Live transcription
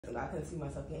I couldn't see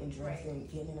myself getting dressed and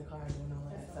getting in the car and doing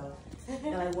all that. So,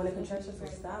 and like when the contractions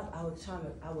would stop, I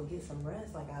would get some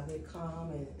rest. Like I'll get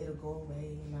calm and it'll go away,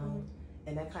 you know.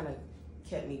 And that kind of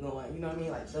kept me going. You know what I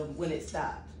mean? Like so when it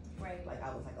stopped, like I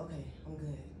was like, okay, I'm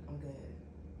good.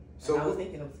 So I was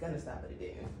thinking it was gonna stop, but it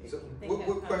didn't. So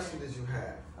what question did you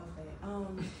have?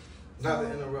 Okay. Not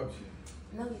to interrupt you.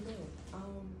 No, you didn't.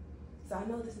 So I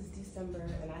know this is December,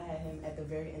 and I had him at the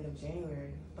very end of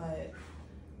January, but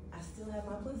I still have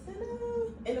my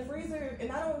placenta in the freezer,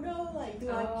 and I don't know, like, do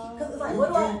I? Because it's like,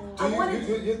 what do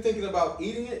You're thinking about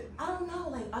eating it? I don't know,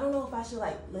 like, I don't know if I should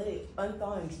like let it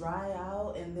unthaw and dry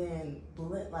out, and then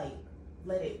blend, like,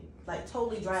 let it like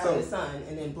totally dry out in the sun,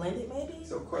 and then blend it maybe.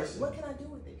 So, question. Like, what can I do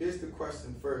with it? Here's the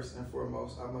question first and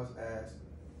foremost. I must ask,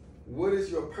 what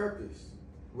is your purpose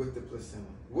with the placenta?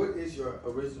 What is your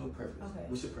original purpose? Okay.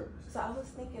 What's your purpose? So I was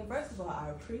thinking, first of all, I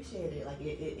appreciate it. Like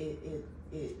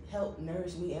it helped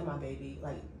nourish me and my baby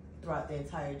like throughout the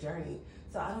entire journey.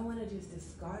 So I don't want to just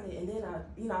discard it. And then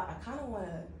I kind of want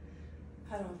to,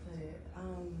 how do I put it?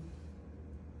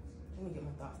 Let me get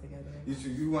my thoughts together.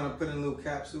 You want to put in little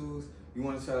capsules. You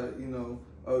want to try to,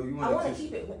 I want to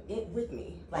keep it with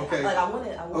me. Like, okay. I want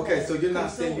to. Okay, so you're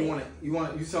not saying you talking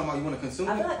about you want to consume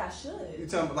it? I feel like I should. You're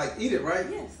talking about like eat it, right?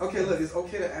 Yes. Okay, look, it's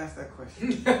okay to ask that question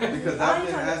because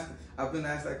I've been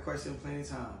asked that question plenty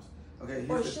times. Okay.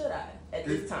 Or should I at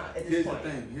this time? At this point.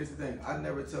 Here's the thing. I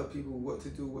never tell people what to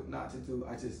do, what not to do.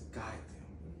 I just guide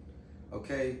them.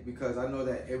 Okay, because I know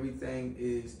that everything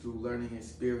is through learning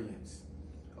experience.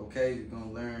 Okay, you're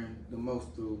gonna learn the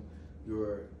most through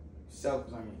your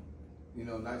self-learning.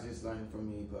 Not just learning from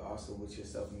me, but also with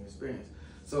yourself and your experience.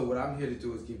 So what I'm here to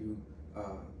do is give you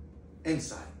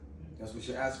insight. That's what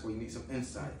you're asking for. You need some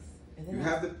insight. And then you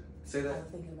have to say that. I was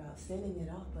thinking about sending it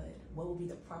off, but what would be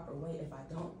the proper way if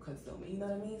I don't consume it? You know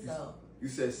what I mean? So you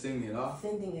said sending it off.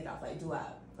 Sending it off. Like, do I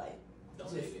like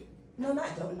donate it? No,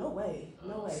 not don't. No way.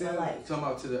 No way. But like, talking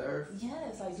about to the earth.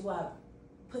 Yes. Like, do I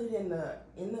put it in the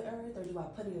earth, or do I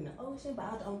put it in the ocean? But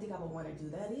I don't think I would want to do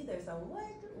that either. So what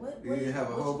you have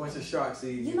a whole bunch of sharks.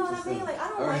 You know what I mean? Like, I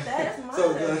don't want that. That's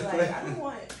mine. Like, I don't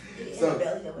want it in the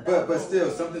belly of it. But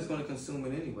still, something's going to consume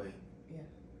it anyway. Yeah.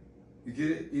 You get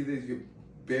it? Either you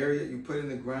bury it, you put it in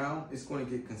the ground, it's going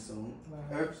to get consumed.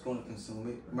 Right. Earth's going to consume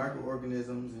it.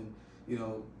 Microorganisms and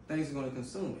things are going to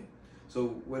consume it. So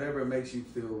whatever makes you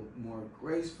feel more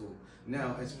graceful.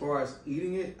 Now, as far as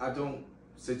eating it, I don't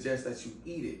suggest that you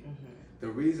eat it. The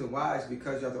reason why is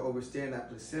because you have to understand that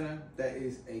placenta, that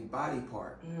is a body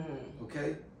part.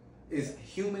 Okay? It's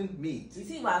human meat. You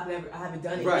see why I haven't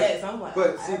done it yet, so I'm like,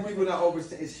 but see, people not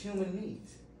understand, it's human meat.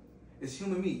 It's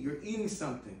human meat. You're eating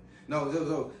something.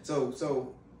 No,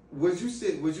 so would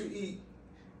you eat,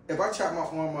 if I chop my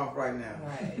arm off right now,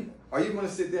 are you gonna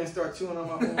sit there and start chewing on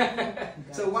my arm?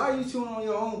 So why are you chewing on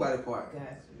your own body part? You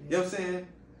know what I'm saying?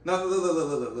 No,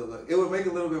 look. It would make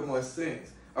a little bit more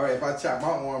sense. All right, if I chop my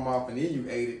arm off and then you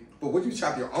ate it, but would you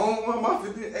chop your own arm off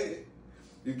and then ate it?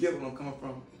 You get what I'm coming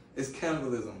from? It's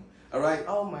cannibalism. All right?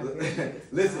 Oh my goodness.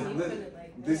 Listen.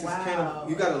 This is cannibalism.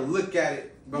 You got to look at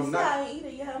it from I ain't eat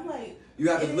it yet. I'm like. You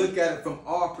have to look at it from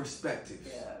all perspectives.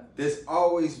 Yeah. There's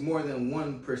always more than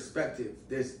one perspective.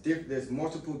 There's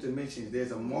multiple dimensions.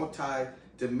 There's a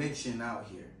multi-dimension out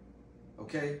here.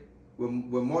 Okay? We're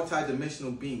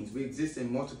multi-dimensional beings. We exist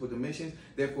in multiple dimensions.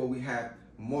 Therefore, we have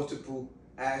multiple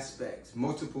aspects,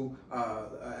 multiple,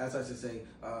 as I should say,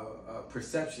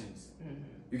 perceptions.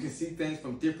 You can see things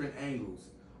from different angles.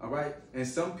 All right? And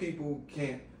some people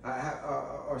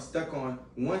are stuck on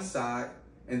one side,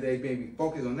 and they may be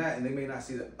focused on that, and they may not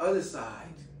see the other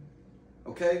side.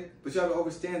 Okay? But you have to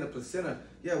understand the placenta.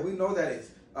 Yeah, we know that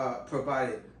it's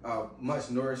provided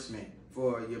much nourishment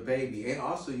for your baby and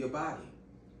also your body.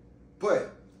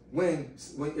 But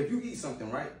if you eat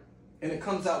something, right, and it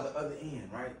comes out the other end,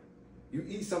 right? You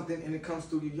eat something and it comes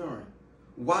through your urine.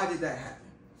 Why did that happen?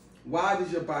 Why did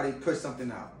your body push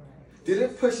something out? Did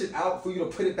it push it out for you to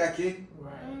put it back in?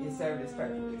 Right. It served its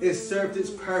purpose. It served its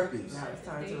purpose. Now it's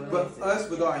time to release But us,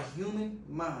 with our human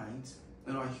minds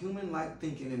and our human-like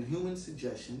thinking and human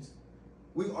suggestions,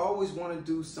 we always want to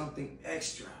do something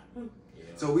extra.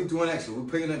 So we're doing extra. We're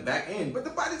putting it back in. But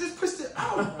the body just pushed it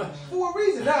out for a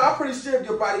reason. Now, I'm pretty sure if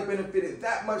your body benefited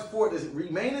that much for it to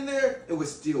remain in there, it would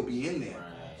still be in there.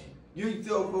 You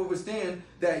don't understand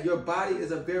that your body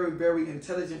is a very, very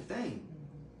intelligent thing.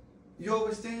 You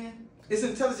understand? It's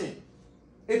intelligent.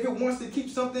 If it wants to keep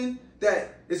something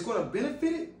that is going to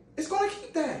benefit it, it's going to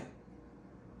keep that.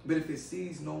 But if it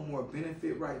sees no more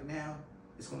benefit right now,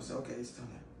 it's going to say, okay, it's time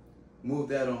to move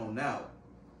that on out.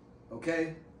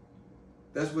 Okay?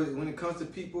 That's what, when it comes to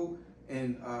people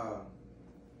and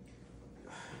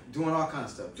doing all kind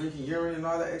of stuff, drinking urine and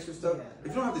all that extra stuff. Yeah. If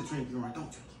you don't have to drink urine,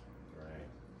 don't drink it. Right.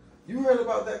 You heard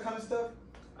about that kind of stuff?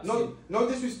 No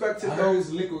disrespect to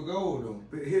those. liquid gold though.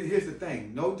 But here's the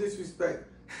thing. No disrespect.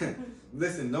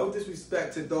 Listen, no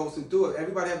disrespect to those who do it.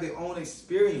 Everybody have their own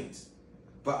experience.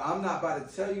 But I'm not about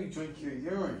to tell you drink your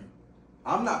urine.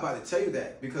 I'm not about to tell you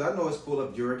that because I know it's full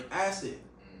of uric acid.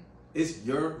 It's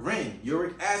urine,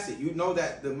 uric acid. You know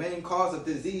that the main cause of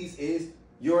disease is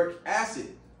uric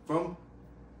acid from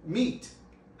meat.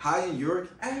 High in uric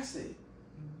acid.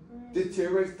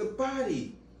 Deteriorates the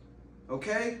body.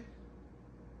 Okay?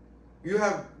 You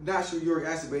have natural uric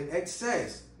acid, but in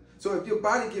excess. So if your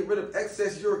body get rid of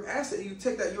excess uric acid, you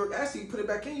take that uric acid, you put it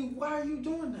back in you, why are you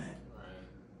doing that? Right.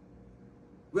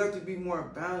 We have to be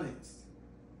more balanced.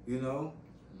 You know?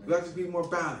 We have to be more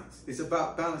balanced. It's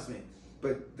about balancement.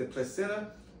 But the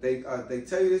placenta, they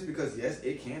tell you this because, yes,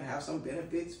 it can have some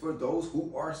benefits for those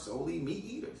who are solely meat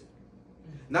eaters.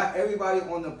 Not everybody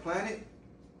on the planet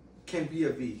can be a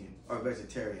vegan or a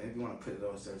vegetarian, if you want to put it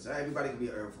on service. Not everybody can be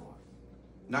an herbivore.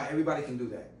 Not everybody can do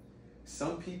that.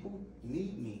 Some people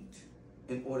need meat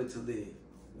in order to live.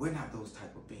 We're not those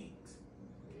type of beings.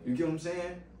 You get what I'm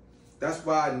saying? That's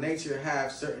why nature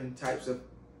has certain types of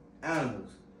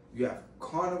animals. You have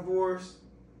carnivores,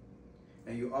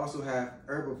 and you also have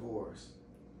herbivores.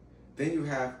 Then you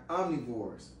have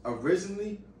omnivores.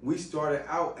 Originally, we started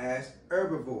out as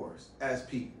herbivores, as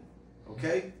people,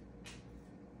 okay?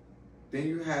 Then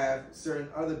you have certain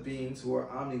other beings who are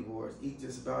omnivores, eat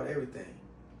just about everything,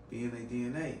 being their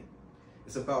DNA.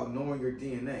 It's about knowing your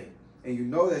DNA. And you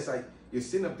know that's like, you're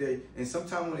sitting up there, and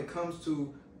sometimes when it comes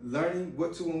to learning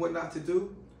what to and what not to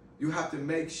do, you have to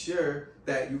make sure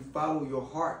that you follow your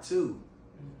heart too.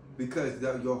 Because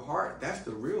your heart, that's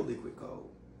the real liquid gold.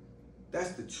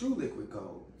 That's the true liquid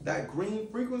gold. That green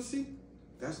frequency,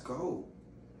 that's gold.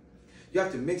 You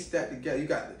have to mix that together.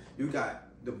 You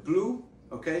got the blue,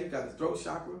 okay? You got the throat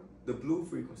chakra, the blue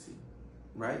frequency,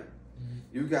 right? Mm-hmm.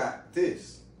 You got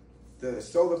this, the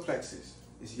solar plexus,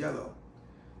 is yellow.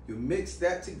 You mix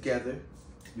that together,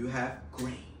 you have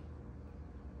green,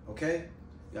 okay?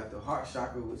 You got the heart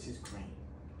chakra, which is green.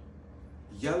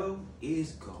 Yellow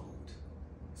is gold.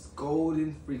 It's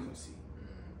golden frequency.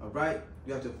 All right?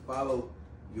 You have to follow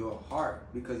your heart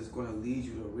because it's going to lead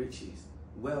you to riches,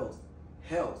 wealth,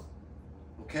 health.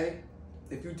 Okay?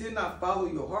 If you did not follow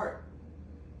your heart,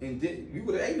 you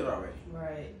would have ate it already.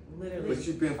 Right. Literally. But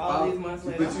you've been all following. these months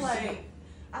later. I'm like,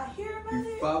 I hear about it.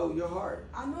 You follow your heart.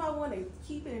 I know I want to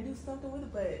keep it and do something with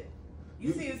it, but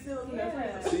you see it still in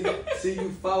there. See, you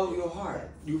follow your heart.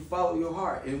 You follow your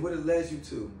heart, and what it leads you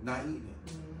to, not eating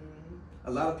it. A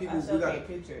lot of people, I still can't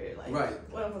picture it. Like, right.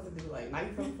 What I'm supposed to do? Like,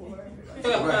 knife from floor? Like,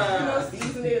 right. You know,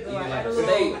 season it. Like, like I don't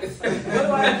know.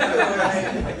 What do I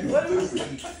do? Like, what do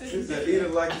I She said, eat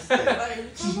it like a steak.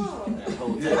 Like, come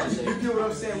on. Yeah, you get what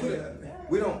I'm saying?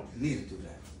 We don't need to do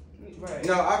that. Right.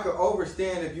 Now, I could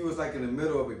overstand if you was like in the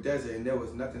middle of a desert and there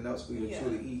was nothing else for you to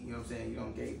truly eat. You know what I'm saying? You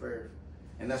don't gave birth,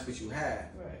 and that's what you had.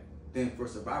 Right. Then for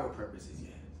survival purposes,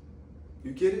 yes.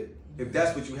 You get it? If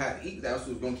that's what you had to eat, that's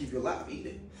what's gonna keep you alive. Eat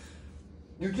it.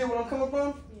 You get what I'm coming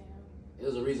from? Yeah.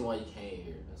 There's a reason why you came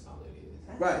here. That's all it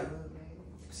is. Right.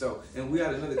 So, and we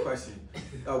had another question.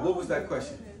 What was that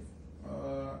question?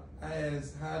 I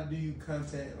asked, how do you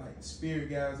contact like spirit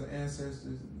guides or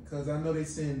ancestors? Because I know they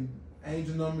send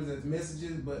angel numbers as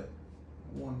messages, but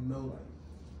I want to know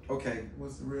like, okay,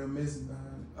 what's the real message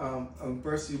behind it?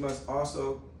 First, you must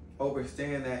also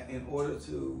understand that in order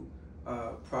to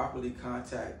properly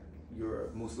contact your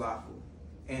Muslafu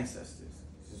ancestors,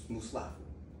 this is Muslafu.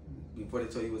 Before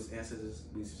they tell you what's ancestors,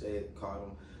 we call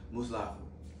them Muslafu,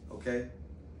 okay?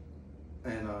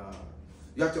 And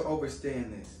you have to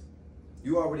understand this.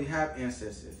 You already have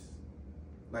ancestors.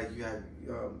 Like you have,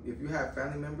 if you have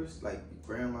family members, like your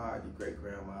grandma, your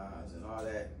great-grandmas and all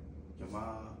that, your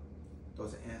mom,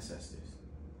 those are ancestors.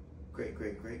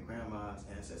 Great-great-great-grandmas,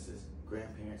 ancestors,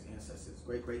 grandparents, ancestors,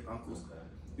 great-great-uncles. Okay.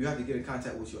 You have to get in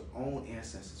contact with your own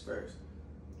ancestors first,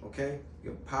 okay?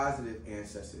 Your positive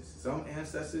ancestors. Some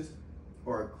ancestors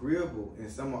are agreeable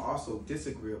and some are also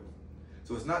disagreeable.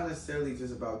 So it's not necessarily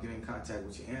just about getting in contact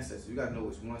with your ancestors. You gotta know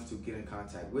which ones to get in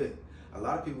contact with. A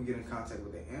lot of people get in contact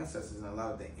with their ancestors, and a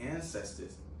lot of their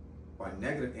ancestors are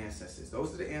negative ancestors.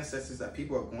 Those are the ancestors that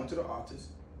people are going to the altars,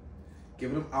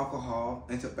 giving them alcohol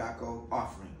and tobacco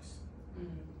offerings.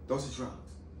 Those are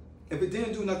drugs. If it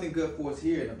didn't do nothing good for us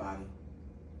here in the body,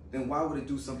 then why would it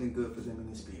do something good for them in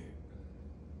the spirit?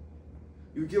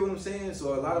 You get what I'm saying?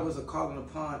 So a lot of us are calling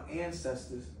upon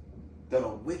ancestors that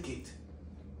are wicked,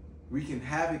 wreaking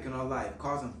havoc in our life,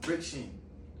 causing friction,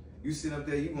 You sitting up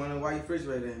there, you wondering why your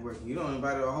refrigerator ain't working. You don't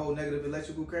invite a whole negative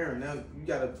electrical current. Now you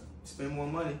gotta spend more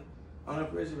money on a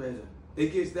refrigerator.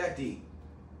 It gets that deep.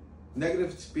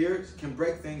 Negative spirits can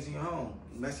break things in your home,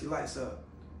 mess your lights up.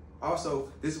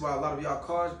 Also, this is why a lot of y'all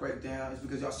cars break down, is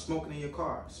because y'all smoking in your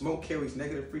car. Smoke carries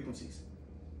negative frequencies.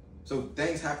 So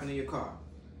things happen in your car.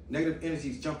 Negative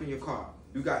energies jump in your car.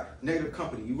 You got negative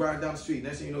company. You riding down the street.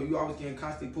 Next thing you know, you always getting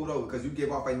constantly pulled over because you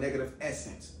give off a negative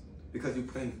essence because you're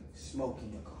putting smoke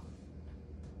in your car.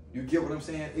 You get what I'm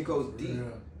saying? It goes deep. Yeah.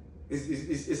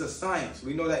 It's a science.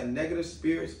 We know that negative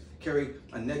spirits carry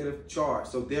a negative charge.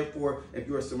 So therefore, if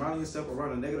you are surrounding yourself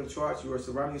around a negative charge, you are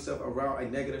surrounding yourself around a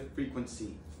negative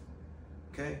frequency.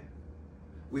 Okay?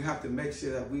 We have to make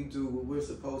sure that we do what we're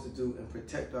supposed to do and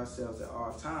protect ourselves at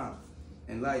all times.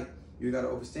 And like, you got to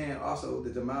understand also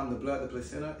that the amount of the blood, the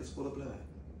placenta, is full of blood.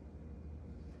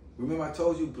 Remember I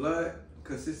told you blood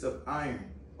consists of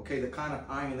iron. Okay, the kind of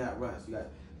iron that rusts. You got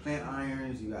plant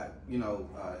irons, you got,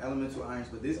 elemental irons.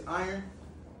 But this iron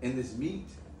in this meat,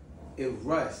 it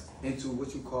rusts into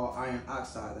what you call iron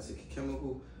oxide. That's a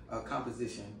chemical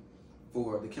composition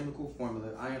for the chemical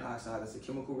formula. Iron oxide, that's a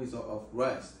chemical result of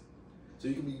rust. So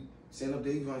you can be sitting up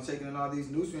there, you're going to taking in all these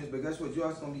nutrients, but guess what? You're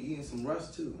also going to be eating some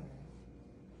rust too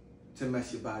to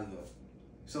mess your body up.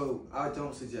 So I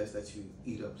don't suggest that you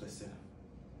eat up placenta.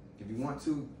 If you want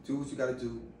to, do what you got to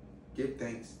do. Give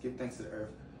thanks to the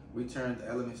earth. Return the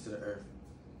elements to the earth.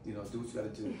 Do what you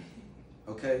got to do.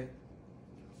 Okay?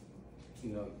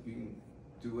 You can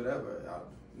do whatever.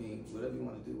 I mean, whatever you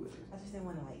want to do with it. I just didn't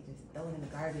want to just throw it in the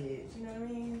garbage. You know what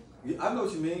I mean? Yeah, I know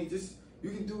what you mean. Just you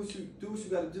can do what you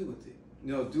got to do with it.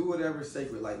 Do whatever is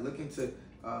sacred. Like look into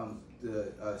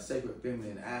the sacred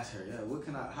feminine. Ask her,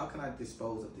 how can I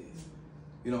dispose of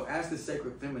this? Ask the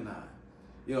sacred feminine.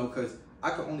 Because I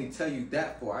can only tell you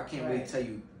that for. I can't really tell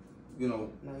you.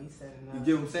 No, you said enough. You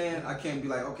get what I'm saying? I can't be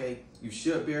like, okay, you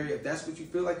should bury it. If that's what you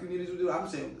feel like you need to do, I'm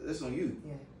saying that's on you.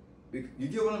 Yeah. You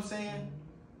get what I'm saying? Mm-hmm.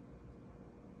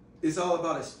 It's all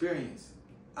about experience.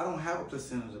 I don't have a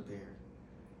placenta to bury.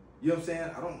 You know what I'm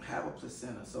saying? I don't have a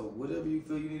placenta. So whatever you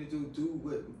feel you need to do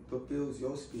what fulfills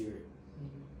your spirit.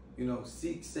 Mm-hmm.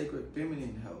 Seek sacred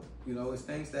feminine help. It's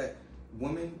things that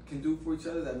women can do for each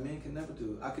other that men can never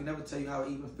do. I can never tell you how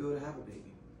it even feel to have a baby.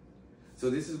 So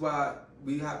this is why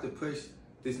we have to push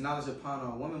this knowledge upon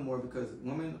our women more, because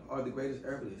women are the greatest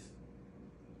herbalists.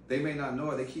 They may not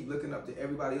know it. They keep looking up to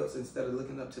everybody else instead of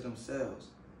looking up to themselves.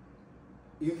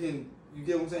 You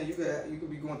get what I'm saying? You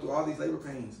could be going through all these labor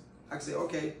pains. I can say,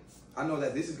 okay, I know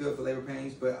that this is good for labor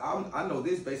pains, but I know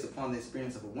this based upon the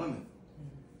experience of a woman.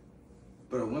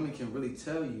 But a woman can really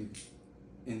tell you,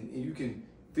 and you can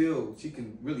feel, she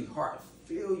can really hard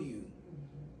feel you,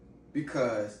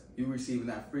 because you're receiving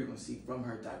that frequency from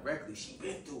her directly. She's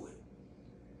been through it.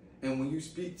 And when you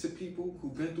speak to people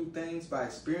who've been through things by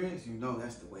experience,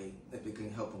 that's the way that they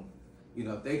can help them,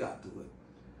 if they got through it.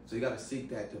 So you got to seek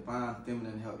that divine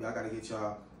feminine help. Y'all got to get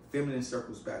y'all feminine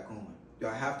circles back on.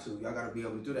 Y'all have to. Y'all got to be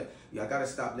able to do that. Y'all got to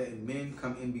stop letting men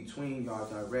come in between y'all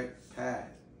direct path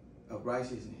of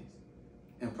righteousness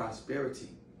and prosperity.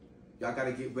 Y'all got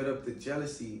to get rid of the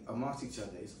jealousy amongst each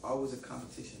other. It's always a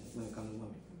competition when it comes to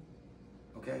women.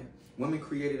 Okay? Women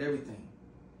created everything.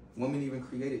 Women even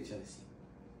created jealousy.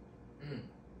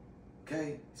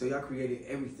 Okay? So y'all created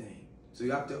everything. So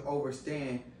you have to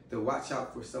understand to watch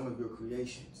out for some of your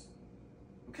creations.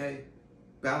 Okay?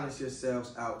 Balance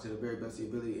yourselves out to the very best of your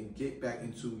ability and get back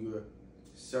into your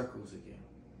circles again.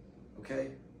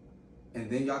 Okay? And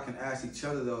then y'all can ask each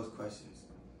other those questions.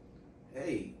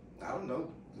 Hey, I don't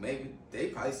know. Maybe they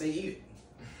probably say eat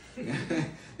it.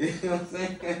 You know what I'm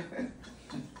saying?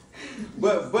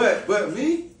 But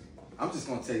me, I'm just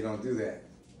gonna tell you don't do that.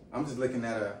 I'm just looking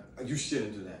at you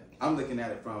shouldn't do that. I'm looking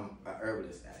at it from an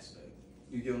herbalist aspect.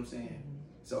 You get what I'm saying? Mm-hmm.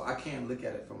 So I can't look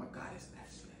at it from a goddess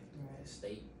aspect. Right.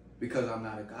 State. Because I'm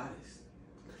not a goddess.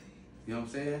 You know what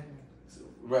I'm saying? So,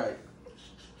 right.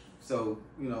 So,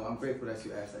 I'm grateful that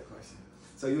you asked that question.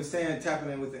 So you were saying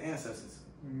tapping in with the ancestors.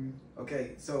 Mm-hmm.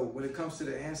 Okay, so when it comes to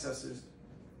the ancestors,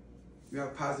 you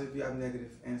have positive, you have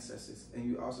negative ancestors, and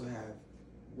you also have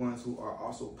ones who are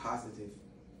also positive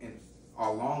and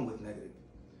along with negative.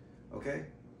 Okay?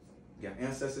 You have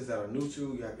ancestors that are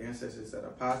neutral, you have ancestors that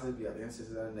are positive, you have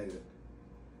ancestors that are negative.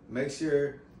 Make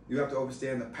sure you have to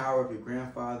understand the power of your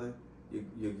grandfather,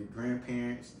 your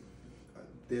grandparents,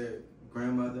 their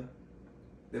grandmother.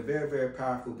 They're very, very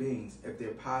powerful beings if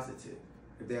they're positive,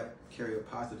 if they carry a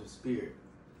positive spirit.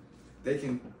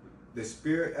 The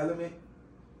spirit element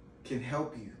can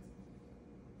help you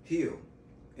heal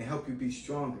and help you be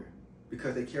stronger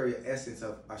because they carry an essence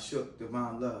of Ashuk,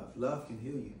 divine love. Love can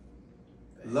heal you.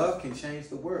 Thanks. Love can change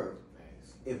the world.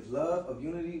 Thanks. if love of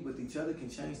unity with each other can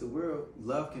change the world,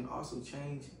 love can also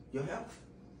change your health.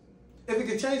 If it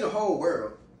can change the whole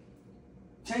world,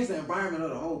 change the environment of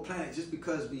the whole planet just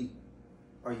because we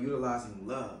are utilizing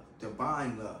love,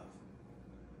 divine love.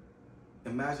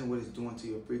 Imagine what it's doing to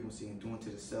your frequency and doing to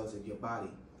the cells of your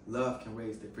body. Love can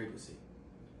raise the frequency.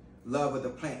 Love of the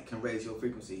plant can raise your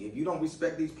frequency. If you don't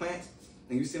respect these plants,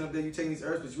 and you sit up there, you taking these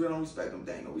herbs, but you really don't respect them,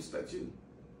 they ain't gonna respect you.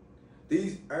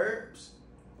 These herbs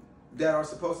that are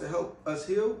supposed to help us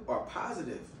heal are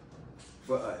positive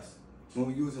for us when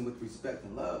we use them with respect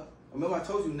and love. Remember I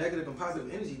told you negative and positive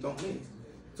energy don't mix.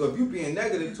 So if you being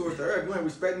negative towards the herb, you ain't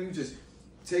respecting, you just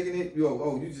taking it,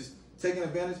 you just taking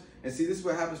advantage. And see, this is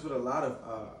what happens with a lot of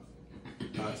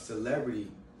celebrity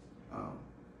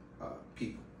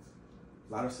people.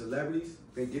 A lot of celebrities,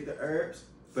 they get the herbs,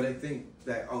 but they think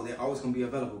that, oh, they're always gonna be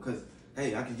available because,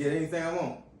 hey, I can get anything I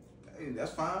want. Hey,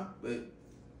 that's fine, but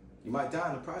you might die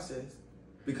in the process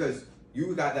because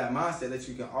you got that mindset that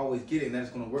you can always get it and that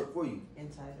it's gonna work for you.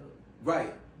 Entitled.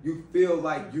 Right. You feel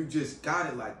like you just got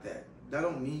it like that. That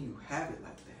don't mean you have it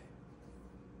like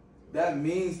that. That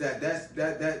means that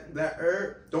that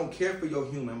herb don't care for your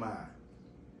human mind.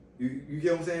 You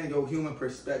get what I'm saying? Your human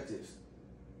perspectives.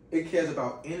 It cares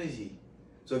about energy.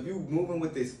 So if you moving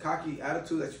with this cocky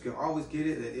attitude that you can always get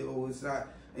it, that it's not,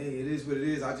 hey, it is what it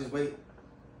is, I just wait.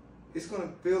 It's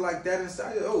gonna feel like that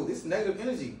inside you. Oh, this negative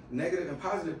energy, negative and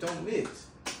positive don't mix.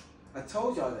 I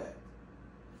told y'all that.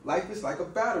 Life is like a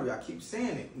battery. I keep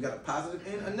saying it. You got a positive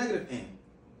end, a negative end,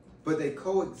 but they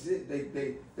coexist.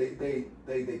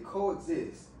 They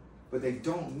coexist, but they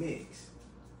don't mix.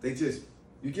 They just,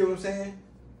 you get what I'm saying?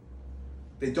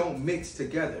 They don't mix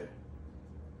together.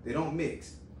 They don't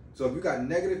mix. So if you got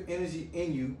negative energy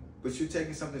in you, but you're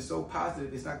taking something so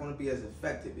positive, it's not going to be as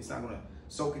effective. It's not going to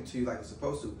soak into you like it's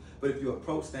supposed to. But if you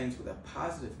approach things with a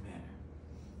positive manner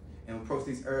and approach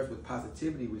these herbs with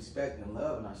positivity, respect, and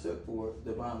love, and I shook for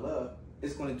divine love,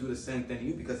 it's going to do the same thing to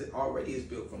you because it already is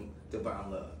built from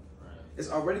divine love. Right. It's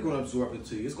already going to absorb it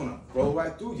to you. It's going to roll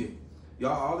right through you.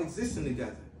 Y'all all existing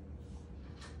together.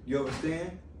 You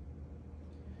understand?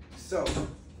 So,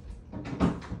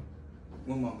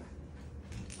 one moment.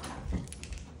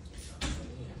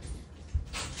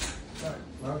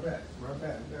 Right back.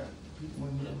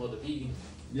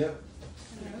 Yep.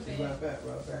 Right back.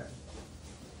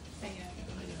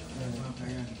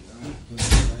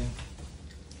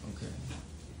 Okay.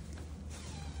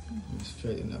 Let me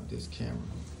straighten up this camera.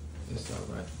 It's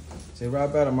all right. Say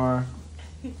right back, Amara.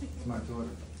 It's my daughter.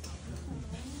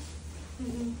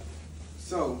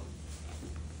 So,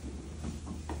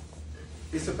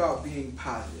 it's about being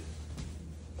positive.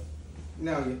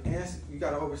 Now, you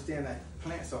got to understand that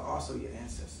plants are also your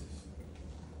ancestors.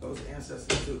 Those are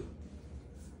ancestors too.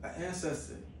 An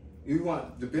ancestor, you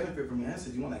want the benefit from your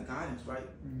ancestors, you want that guidance, right?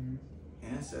 Mm-hmm.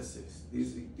 Ancestors,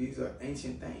 these are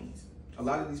ancient things. A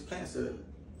lot of these plants are,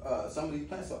 some of these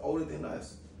plants are older than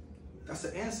us. That's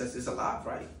an ancestor, it's alive,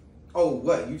 right? Oh,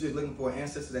 what, you just looking for an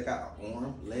ancestor that got an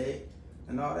arm, leg,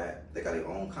 and all that? They got their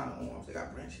own kind of arms, they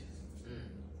got branches.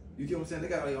 You get what I'm saying? They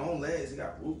got their own legs, they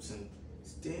got roots and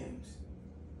stems.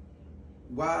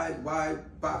 Why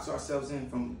box ourselves in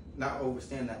from not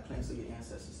understanding that plants are your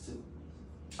ancestors too?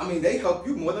 I mean, they help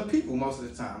you more than people most of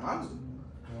the time. I'm just,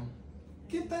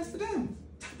 give thanks for them.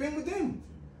 Tap in with them.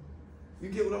 You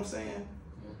get what I'm saying?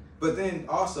 But then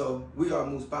also, we are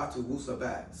Musbatu,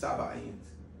 Wusabat, Sabaeans,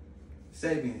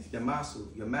 Sabians,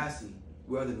 Yamasu, Yamasi,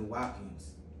 we are the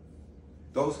Nuwapians.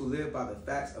 Those who live by the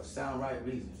facts of sound right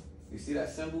reason. You see that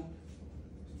symbol?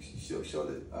 Show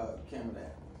the camera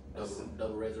that.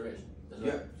 Double resurrection.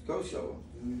 Yeah, go show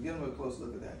them. Get them a close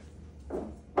look at that.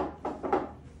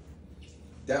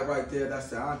 That right there, that's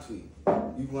the entree.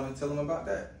 You want to tell them about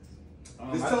that?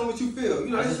 Just tell them what you feel.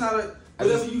 You know, it's not a,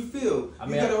 whatever you feel. I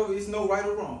mean, it's no right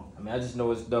or wrong. I mean, I just know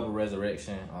it's double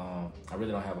resurrection. I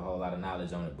really don't have a whole lot of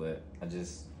knowledge on it, but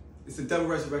it's a double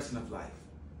resurrection of life.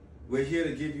 We're here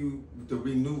to give you, to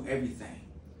renew everything.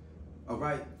 All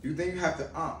right? You think you have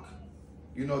the Ankh.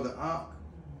 You know the Ankh?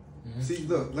 Mm-hmm. See,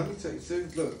 look, let me tell you. See,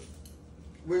 look.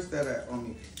 Where's that at on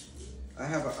me? I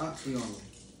have an entree on me.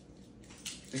 I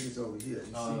think it's over here.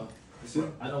 You see?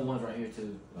 I know one's right here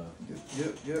too.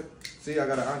 Yep. See, I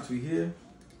got an entree here.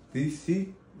 These,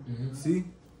 see? Mm-hmm. See?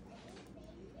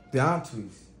 The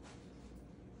entrees.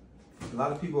 A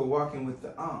lot of people are walking with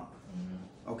the Ankh.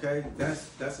 Mm-hmm. Okay? That's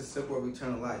a symbol of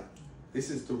eternal life. This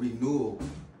is the renewal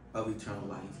of eternal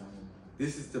life.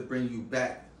 This is to bring you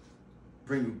back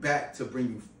to bring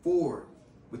you forward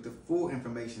with the full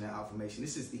information and affirmation.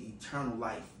 This is the eternal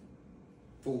life,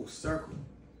 full circle.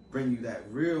 Bring you that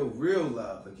real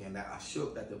love again, that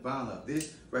ashuk, that divine love.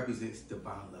 This represents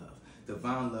divine love.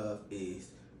 Divine love is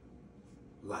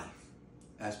life,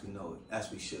 as we know it,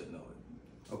 as we should know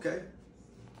it. Okay?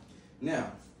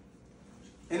 Now,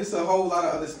 and it's a whole lot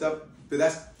of other stuff, but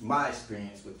that's my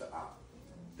experience with the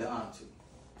Antu.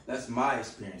 That's my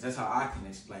experience. That's how I can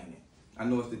explain it. I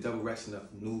know it's the direction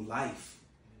of new life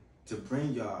to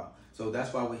bring y'all. So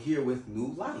that's why we're here with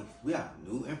new life. We have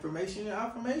new information and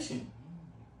affirmation.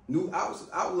 New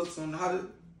outlooks on how to,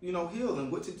 heal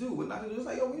and what to do, what not to do. It's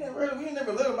like, yo, we ain't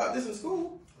never learned about this in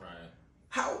school. Right.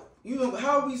 How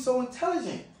are we so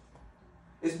intelligent?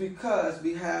 It's because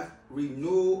we have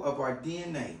renewal of our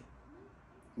DNA.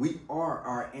 We are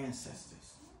our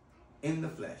ancestors in the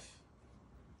flesh.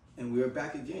 And we are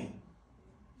back again.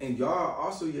 And y'all are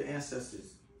also your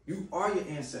ancestors. You are your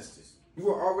ancestors. You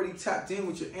are already tapped in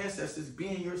with your ancestors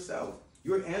being yourself.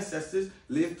 Your ancestors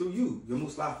live through you. Your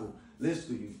Muslafu lives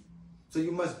through you. So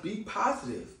you must be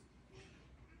positive.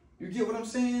 You get what I'm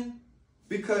saying?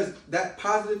 Because that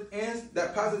positive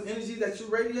energy that you're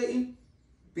radiating,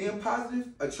 being positive,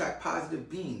 attract positive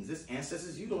beings. It's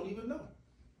ancestors you don't even know.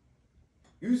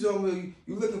 You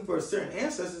looking for certain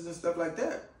ancestors and stuff like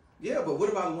that. Yeah, but what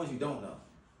about the ones you don't know?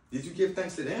 Did you give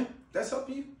thanks to them? That's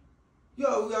helping you?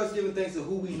 Yo, we always giving thanks to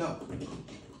who we know.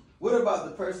 What about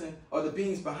the person or the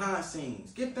beings behind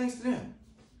scenes? Give thanks to them.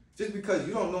 Just because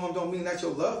you don't know them don't mean that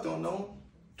your love don't know them.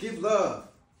 Give love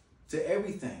to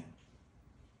everything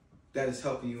that is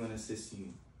helping you and assisting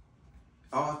you.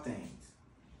 All things.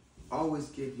 Always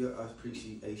give your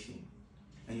appreciation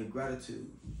and your gratitude.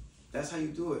 That's how you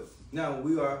do it. Now,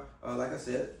 we are, like I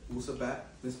said, Wusabat,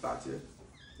 Miss Batir.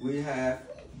 We have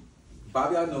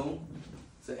Bobby Anum.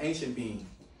 It's an ancient being.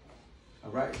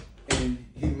 All right? And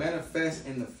he manifests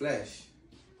in the flesh,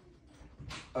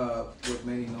 what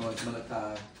many know as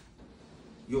Malachi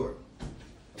York.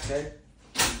 Okay?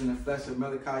 He's in the flesh of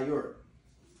Malachi York.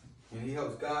 And he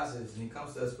helps guide us and he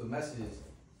comes to us with messages.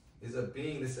 It's a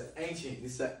being, it's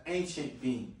an ancient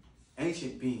being.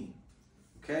 Ancient being.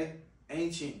 Okay?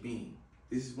 Ancient being.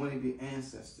 This is one of your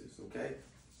ancestors, okay?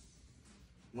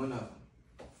 One of them.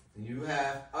 And you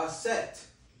have Aset,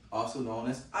 also known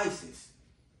as Isis.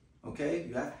 Okay?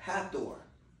 You have Hathor.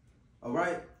 All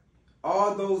right?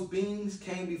 All those beings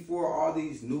came before all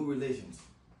these new religions.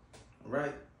 All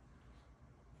right?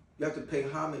 You have to pay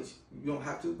homage. You don't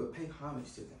have to, but pay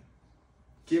homage to them.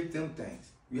 Give them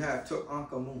things. You have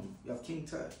Tutankhamun. You have King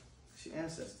Tut. It's your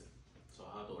ancestor. So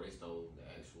outdoor, they stole the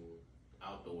actual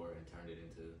outdoor and turned it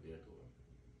into their Thor.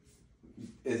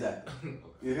 Exactly. Okay.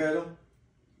 You heard him?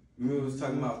 Remember we was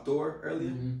talking about Thor earlier?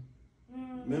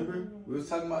 Mm-hmm. Remember? We was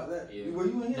talking about that? Yeah. Were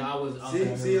you in here? No, I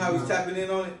was. See how he's tapping in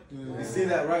on it? Yeah. You see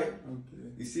that, right?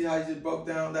 Okay. You see how he just broke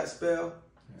down that spell?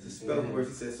 It's a spell where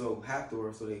he said, so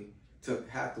Hathor, so they took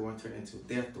Hathor and turned it into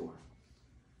their Thor.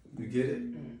 You get it?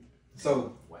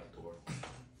 So, White Thor.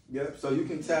 yep, so you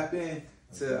can tap in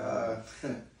to,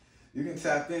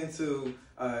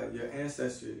 your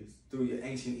ancestors through your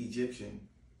ancient Egyptian,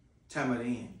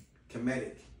 Tamarine,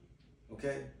 Kemetic,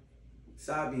 okay?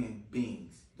 Sabian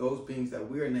beings, those beings that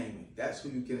we're naming, that's who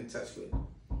you get in touch with.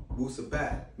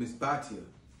 Wusabat, Miss Batia,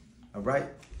 all right?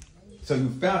 So you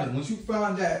found it. Once you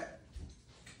found that,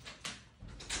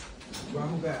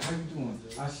 Rahubat, how you doing?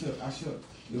 I shook.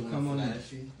 You'll come on in.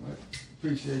 Right.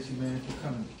 Appreciate you, man, for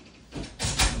coming.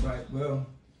 All right, well,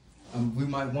 we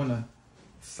might want to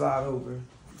slide over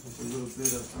just a little bit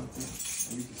of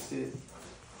something, and you can sit.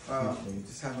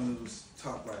 Just have a little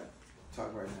talk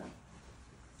right now.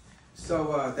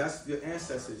 So that's your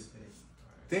ancestors.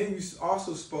 Then you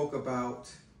also spoke about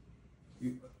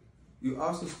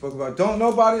don't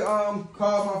nobody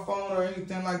call my phone or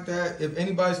anything like that. If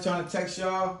anybody's trying to text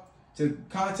y'all to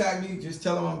contact me, just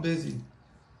tell them I'm busy.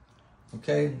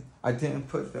 Okay? I didn't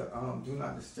put the do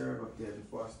not disturb up there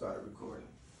before I started recording.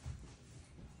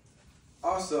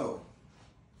 Also,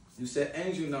 you said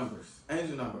angel numbers.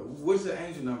 Angel number. What's the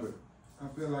angel number? I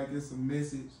feel like it's a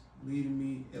message leading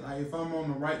me. Like if I'm on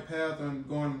the right path and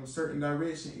going in a certain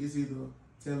direction, it's either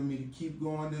telling me to keep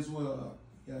going this way or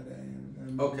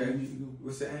okay.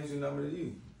 What's the angel number to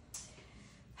you?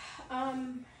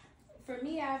 For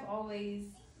me, I've always,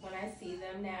 when I see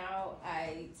them now,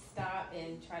 I stop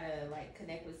and try to like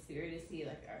connect with spirit to see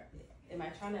like, am I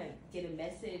trying to get a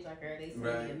message? Like, are they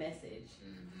sending me a message?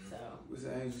 Mm-hmm. So. What's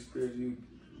the angel spirit? You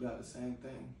got the same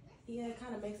thing? Yeah, it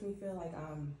kind of makes me feel like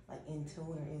I'm like in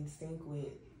tune or in sync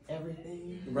with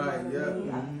everything. Right. You know what I mean?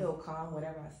 Mm-hmm. I feel calm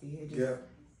whenever I see it. Just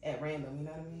at random. You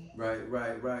know what I mean?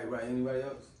 Right. Anybody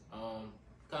else?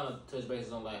 Kind of touch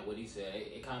bases on like what he said.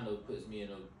 It kind of puts me in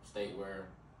a state where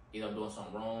either I'm doing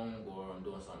something wrong or I'm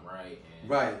doing something right. And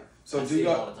right. So I do see it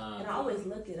all y'all? the time. And I always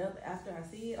look it up after I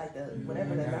see it, like the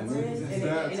whatever the Yeah, number is, and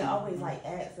exactly. it always like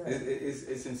adds up.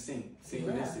 It's in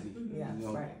synchronicity. Yeah, You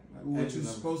know? right. Like what you're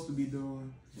supposed to be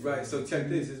doing. Right. So check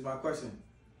this. This is my question.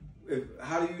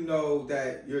 How do you know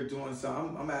that you're doing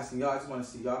something? I'm asking y'all. I just want to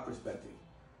see y'all perspective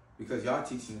because y'all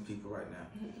teaching the people right now.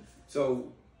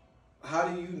 So how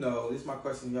do you know? This is my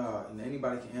question, y'all, and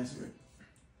anybody can answer it.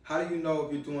 How do you know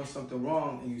if you're doing something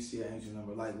wrong and you see an angel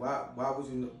number? Like, why would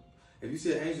you know? If you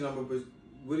see an angel number, but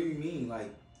what do you mean?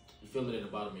 Like, you feel it in the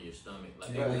bottom of your stomach,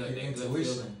 like Yeah, that like good, your that good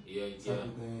intuition. feeling. Yeah.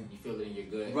 You feel it in your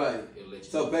gut. right. It'll let you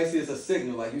So know. basically, it's a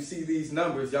signal. Like you see these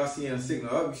numbers, y'all seeing a signal.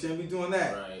 Oh, you shouldn't be doing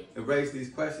that. Right. And raise these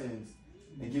questions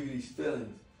and give you these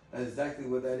feelings. That's exactly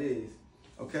what that is.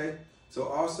 Okay. So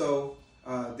also,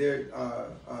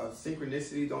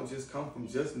 synchronicity don't just come from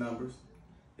just numbers.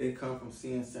 It comes from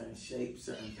seeing certain shapes,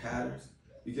 certain patterns.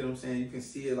 You get what I'm saying? You can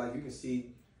see it like you can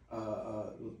see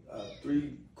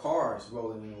 3 cars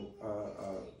rolling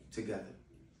together.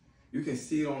 You can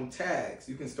see it on tags.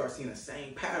 You can start seeing the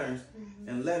same patterns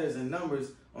and letters and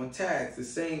numbers on tags, the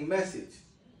same message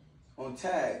on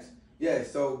tags. Yeah,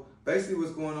 so basically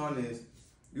what's going on is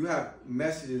you have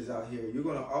messages out here. You're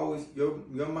gonna always,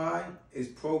 your mind is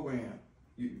programmed.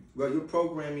 You're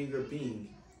programming your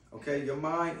being, okay? Your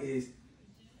mind is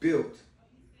built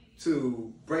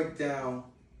to break down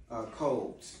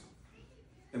codes.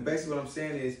 And basically what I'm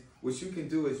saying is, what you can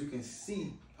do is you can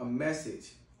see a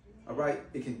message, all right?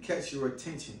 It can catch your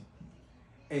attention.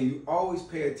 And you always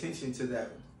pay attention to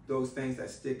those things that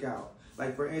stick out.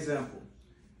 Like for example,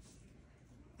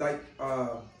 like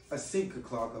a sink could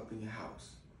clog up in your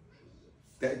house.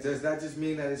 Does that just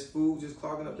mean that it's food just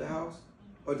clogging up the house?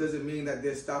 Or does it mean that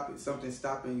there's something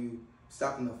stopping you,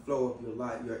 stopping the flow of your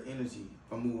life, your energy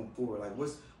from moving forward? Like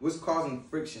what's causing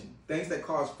friction? Things that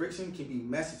cause friction can be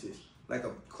messages, like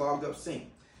a clogged up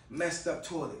sink, messed up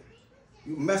toilet,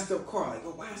 you messed up car. Like,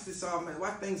 oh, why is this all messed? Why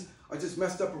things are just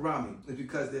messed up around me? It's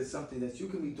because there's something that you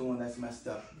can be doing that's messed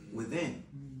up within.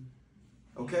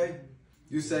 Okay?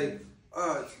 You say,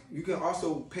 you can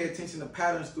also pay attention to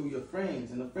patterns through your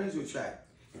friends and the friends you attract.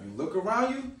 If you look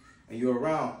around you and you're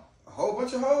around a whole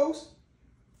bunch of hoes,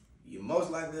 you're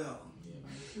most likely a hoe.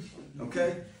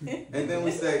 Okay? And then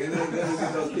we say, and then we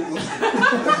get those people.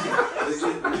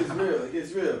 It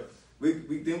gets real.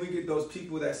 Then we get those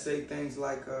people that say things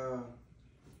like,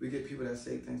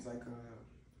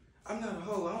 I'm not a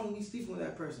hoe, I don't be sleeping with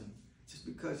that person. Just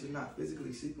because you're not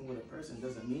physically sleeping with a person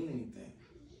doesn't mean anything.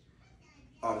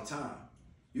 All the time.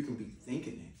 You can be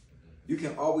thinking it. You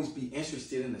can always be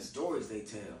interested in the stories they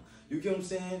tell. You get what I'm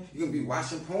saying? You can be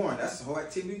watching porn. That's a whole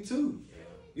activity too.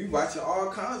 You watching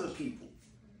all kinds of people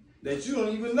that you don't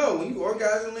even know. When you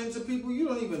orgasm into people you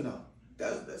don't even know.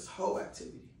 That's whole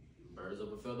activity. Birds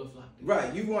of a feather flock.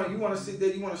 Right. You want to sit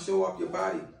there, you want to show off your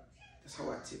body. That's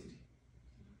whole activity.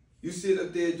 You sit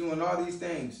up there doing all these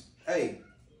things. Hey,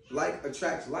 like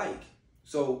attracts like.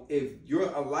 So if you're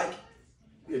like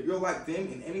them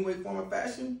in any way, form, or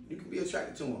fashion, you can be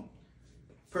attracted to them.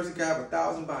 Person can have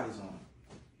 1,000 bodies on them.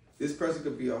 This person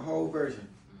could be a whole version,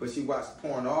 but she watches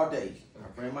porn all day. Her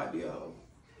friend might be a hoe,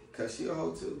 because she a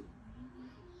hoe too.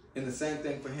 And the same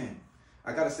thing for him.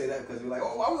 I gotta say that because we're like,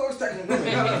 oh, why we always talking to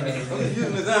women? I'm just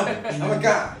using an example. I'm a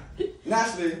guy.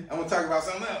 Naturally, I'm gonna talk about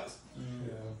something else.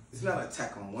 Yeah. It's not an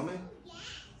attack on women.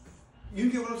 You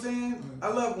get what I'm saying? I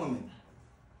love women.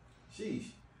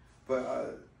 Sheesh.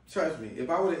 But trust me, if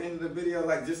I would have ended the video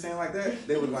like just saying like that,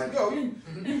 they would like, yo, you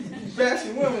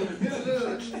bashing women.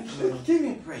 Give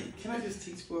me a break. Can I just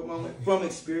teach for a moment? From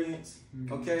experience,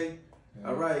 okay?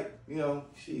 All right,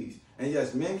 sheesh. And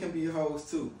yes, men can be hoes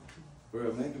too.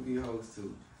 Bro, men can be hoes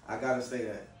too. I gotta say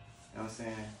that. You know what I'm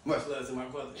saying? Much love to my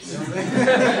brother. You know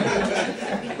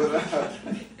what I'm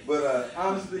saying? but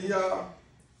honestly, y'all,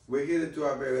 we're here to do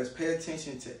our very best. Pay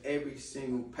attention to every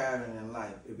single pattern in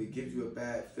life. If it gives you a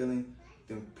bad feeling,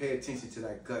 then pay attention to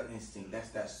that gut instinct. That's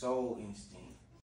that soul instinct.